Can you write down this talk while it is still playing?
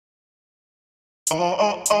What's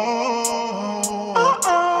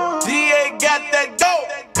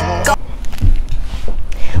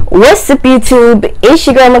up, YouTube? It's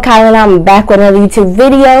your girl Makai and I'm back with another YouTube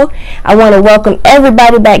video. I want to welcome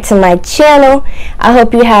everybody back to my channel. I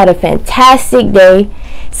hope you had a fantastic day.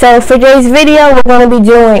 So for today's video, I'm going to be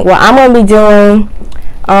doing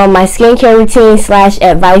my skincare routine /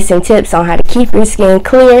 advice and tips on how to keep your skin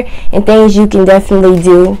clear and things you can definitely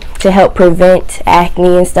do to help prevent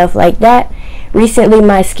acne and stuff like that. Recently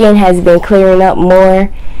my skin has been clearing up more,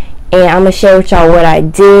 and I'm going to share with y'all what I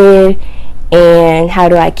did and how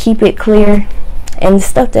do I keep it clear and the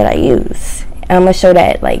stuff that I use. I'm going to show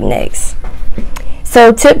that like next.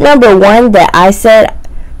 So tip number one that I said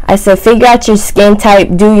figure out your skin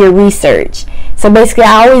type, do your research. So basically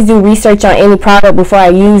I always do research on any product before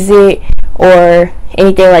I use it or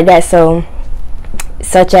anything like that. So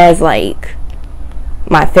such as like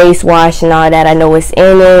my face wash and all that, I know what's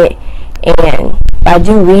in it. And by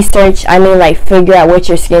do research, I mean like figure out what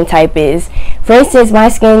your skin type is. For instance, my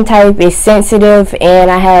skin type is sensitive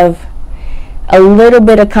and I have a little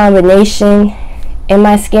bit of combination in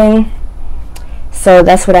my skin. So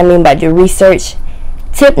that's what I mean by do research.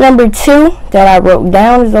 Tip number two that I wrote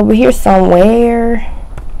down is over here somewhere.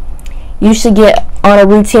 You should get on a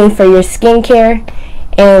routine for your skincare.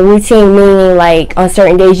 And routine meaning like on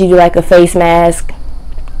certain days you do like a face mask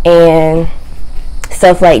and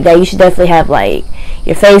stuff like that. You should definitely have like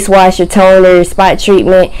your face wash, your toner, spot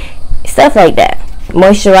treatment, stuff like that,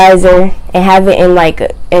 moisturizer, and have it in like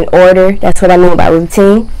an order. That's what I mean by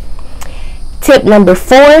routine. Tip number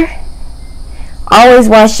four, always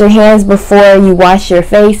wash your hands before you wash your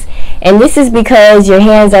face. And this is because your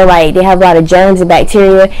hands are like, they have a lot of germs and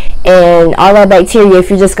bacteria, and all that bacteria, if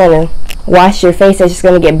you're just gonna wash your face, that's just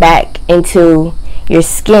gonna get back into your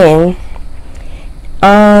skin.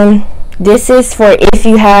 This is for if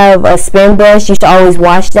you have a spin brush, you should always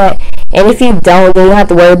wash that. And if you don't, then you don't have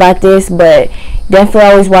to worry about this, but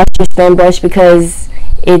definitely always wash your spin brush because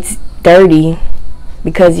it's dirty,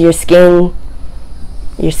 because your skin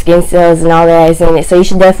cells and all that is in it. So you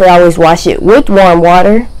should definitely always wash it with warm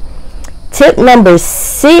water. Tip number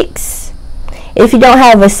six, if you don't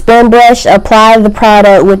have a spin brush, apply the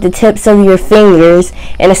product with the tips of your fingers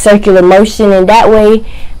in a circular motion, and that way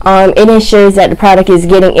it ensures that the product is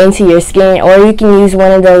getting into your skin. Or you can use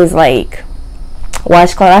one of those like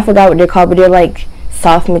washcloth, I forgot what they're called, but they're like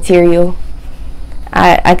soft material.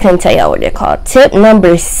 I couldn't tell y'all what they're called. Tip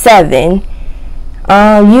number seven,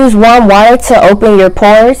 use warm water to open your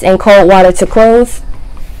pores and cold water to close,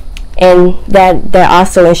 and that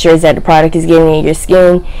also ensures that the product is getting in your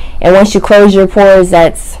skin. And once you close your pores,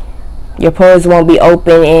 your pores won't be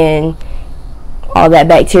open and all that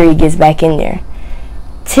bacteria gets back in there.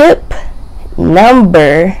 Tip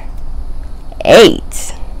number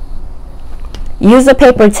eight, use a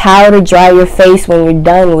paper towel to dry your face when you're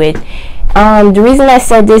done with. The reason I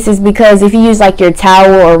said this is because if you use like your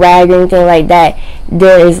towel or rag or anything like that,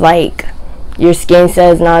 there is like your skin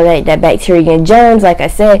cells and all that bacteria and germs, like I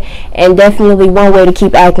said. And definitely one way to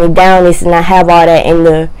keep acne down is to not have all that in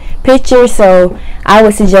the picture. So I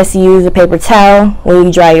would suggest you use a paper towel when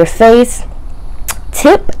you dry your face.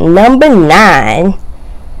 Tip number nine,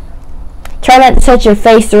 try not to touch your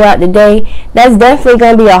face throughout the day. That's definitely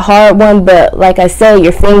going to be a hard one, but like I said,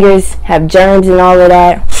 your fingers have germs and all of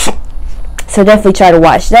that. So definitely try to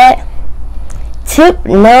watch that. Tip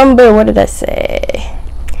number, what did I say?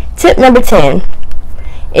 Tip number 10.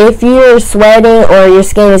 If you're sweating or your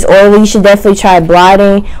skin is oily, you should definitely try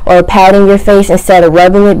blotting or patting your face instead of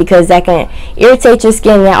rubbing it, because that can irritate your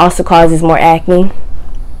skin and that also causes more acne.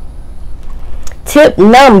 Tip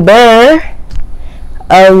number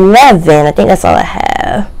 11, I think that's all I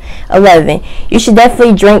have. 11, you should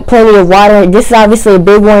definitely drink plenty of water. This is obviously a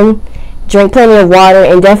big one. Drink plenty of water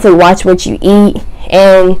and definitely watch what you eat.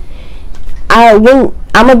 And I'm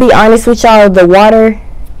gonna be honest with y'all, the water,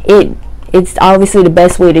 it's obviously the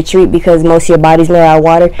best way to treat because most of your body's made out of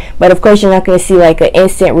water. But of course you're not gonna see like an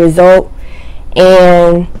instant result,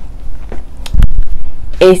 and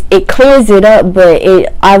it clears it up, but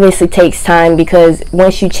it obviously takes time, because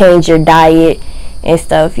once you change your diet and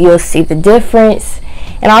stuff, you'll see the difference.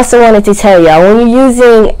 And I also wanted to tell y'all, when you're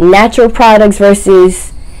using natural products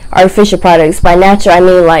versus artificial products, by natural I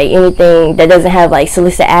mean like anything that doesn't have like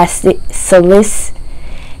salicylic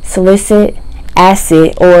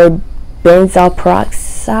acid or benzoyl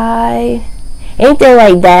peroxide, anything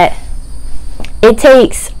like that, it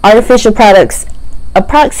takes artificial products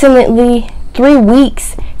approximately 3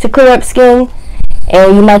 weeks to clear up skin.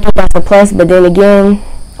 And you might think that's a plus, but then again,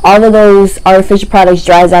 all of those artificial products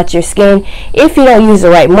dries out your skin if you don't use the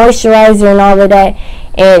right moisturizer and all of that.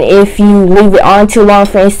 And if you leave it on too long,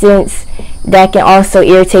 for instance, that can also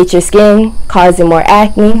irritate your skin, causing more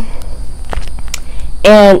acne.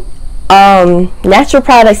 And natural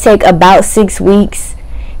products take about 6 weeks,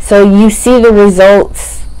 so you see the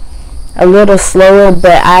results a little slower,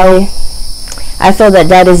 but I feel that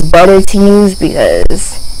that is better to use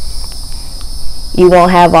because you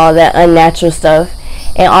won't have all that unnatural stuff.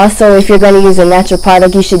 And also, if you're going to use a natural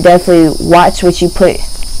product, you should definitely watch what you put.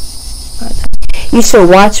 You should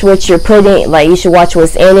watch what you're putting, like you should watch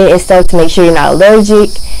what's in it and stuff to make sure you're not allergic.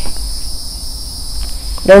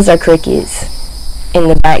 Those are crickets in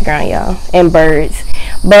the background, y'all, and birds.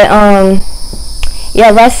 But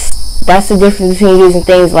yeah, that's the difference between using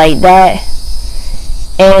things like that.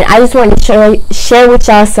 And I just wanted to share with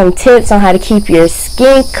y'all some tips on how to keep your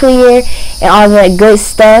skin clear and all that good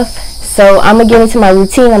stuff. So I'm gonna get into my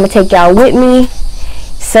routine. I'm gonna take y'all with me.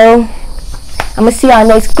 So I'm gonna see y'all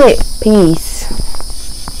next clip. Peace.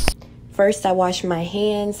 First, I washed my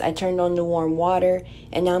hands. I turned on the warm water,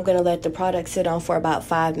 and now I'm gonna let the product sit on for about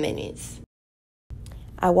 5 minutes.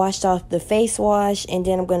 I washed off the face wash, and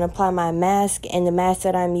then I'm going to apply my mask, and the mask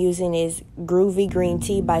that I'm using is Groovy Green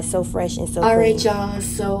Tea by So Fresh and So Clean. Alright, y'all,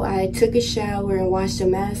 so I took a shower and washed the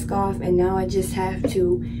mask off, and now I just have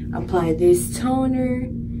to apply this toner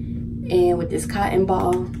and with this cotton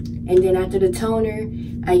ball. And then after the toner,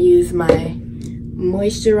 I use my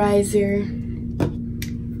moisturizer,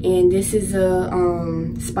 and this is a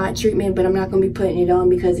spot treatment, but I'm not going to be putting it on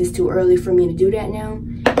because it's too early for me to do that now.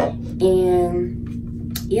 And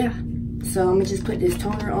yeah, so I'm gonna just put this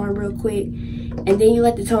toner on real quick, and then you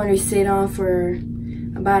let the toner sit on for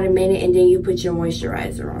about a minute, and then you put your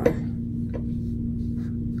moisturizer on.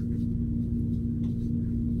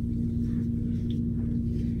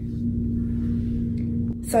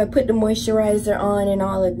 So I put the moisturizer on and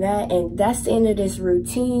all of that, and that's the end of this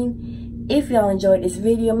routine. If y'all enjoyed this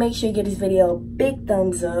video, make sure you give this video a big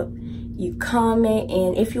thumbs up. You comment,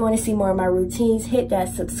 and if you want to see more of my routines, hit that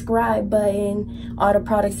subscribe button. All the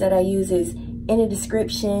products that I use is in the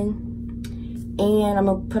description, and I'm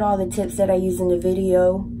gonna put all the tips that I use in the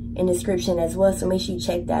video in the description as well, so make sure you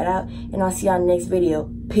check that out, and I'll see y'all in the next video.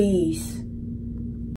 Peace.